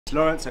It's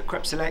Lorenzo at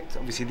Crep Select.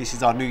 Obviously this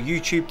is our new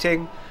YouTube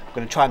thing. I'm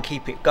going to try and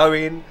keep it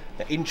going.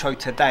 The intro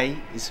today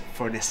is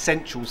for an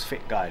essentials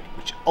fit guide,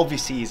 which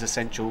obviously is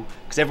essential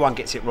because everyone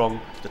gets it wrong.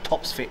 The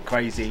tops fit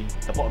crazy,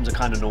 the bottoms are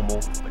kind of normal,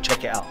 but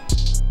check it out.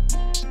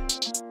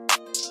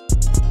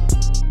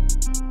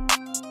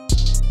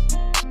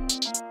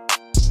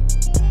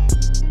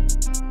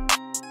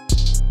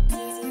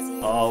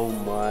 Oh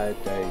my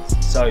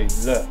days. So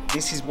look,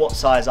 this is what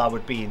size I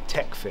would be in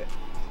tech fit.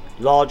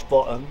 Large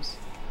bottoms,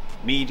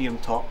 medium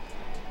top.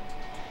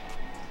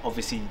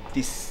 Obviously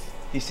this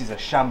is a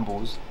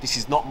shambles. This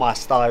is not my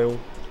style.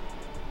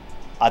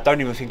 I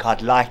don't even think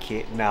I'd like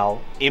it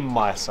now in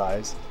my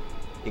size.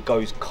 It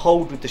goes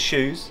cold with the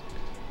shoes,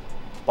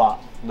 but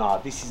nah,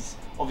 this is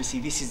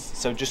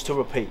so just to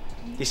repeat,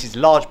 this is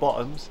large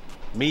bottoms,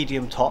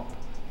 medium top.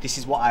 This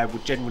is what I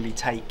would generally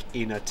take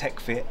in a tech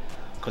fit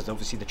because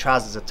obviously the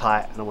trousers are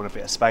tight and I want a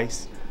bit of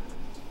space.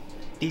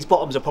 These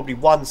bottoms are probably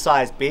one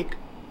size big,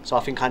 so I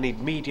think I need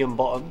medium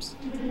bottoms.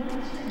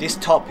 This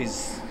top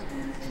is,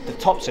 the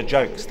top's a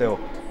joke still.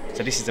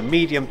 So this is a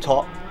medium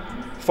top.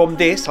 From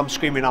this, I'm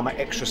screaming I'm an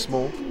extra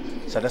small.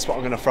 So that's what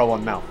I'm gonna throw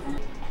on now.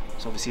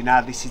 So obviously now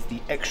this is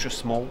the extra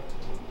small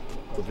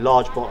with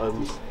large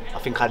bottoms. I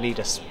think I need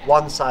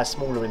one size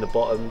smaller in the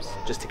bottoms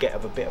just to get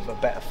a bit of a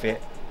better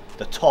fit.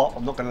 The top,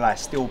 I'm not gonna lie, is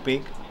still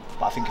big,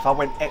 but I think if I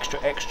went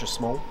extra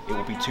small, it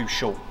would be too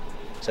short.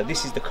 So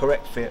this is the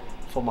correct fit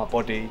for my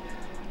body.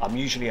 I'm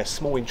usually a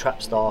small in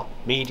trap star,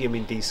 medium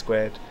in D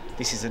squared.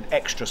 This is an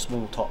extra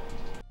small top.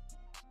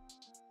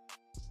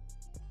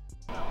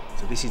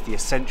 So this is the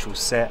essential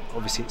set.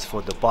 Obviously it's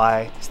for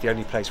Dubai. It's the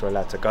only place we're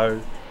allowed to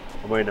go.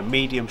 I'm wearing a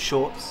medium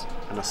shorts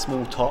and a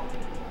small top.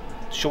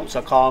 Shorts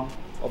are calm.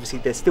 Obviously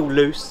they're still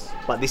loose,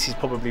 but this is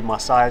probably my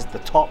size. The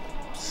top,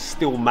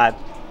 still mad.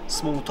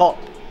 Small top,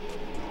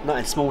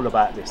 nothing small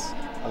about this.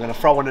 I'm gonna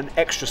throw on an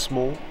extra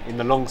small in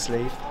the long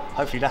sleeve.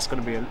 Hopefully that's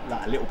gonna be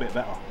a little bit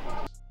better.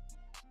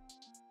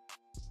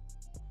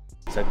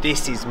 So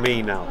this is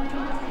me now.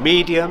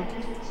 Medium,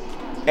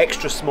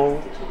 extra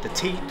small.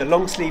 The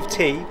long sleeve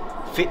tee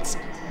fits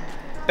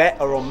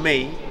better on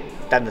me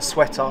than the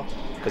sweater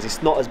because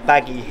it's not as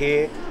baggy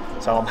here.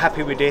 So I'm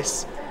happy with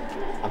this.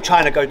 I'm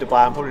trying to go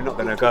Dubai, I'm probably not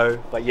gonna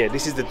go. But yeah,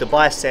 this is the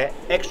Dubai set.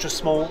 Extra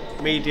small,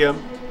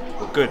 medium,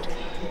 we're good.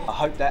 I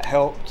hope that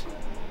helped.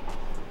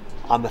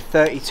 I'm a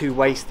 32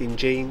 waist in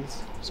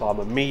jeans, so I'm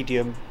a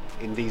medium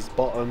in these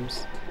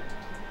bottoms.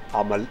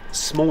 I'm a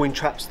small in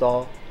trap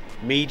star,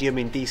 medium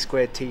in D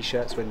squared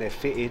t-shirts when they're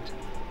fitted.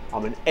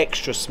 I'm an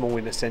extra small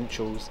in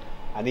essentials,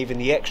 and even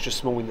the extra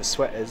small in the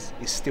sweaters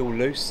is still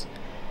loose.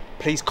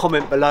 Please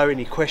comment below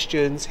any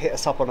questions, hit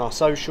us up on our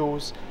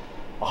socials.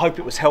 I hope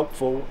it was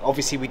helpful.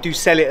 Obviously we do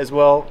sell it as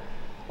well.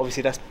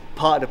 Obviously that's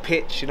part of the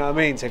pitch, you know what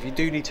I mean? So if you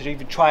do need to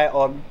even try it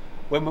on,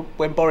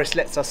 when Boris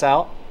lets us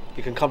out,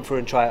 you can come through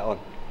and try it on.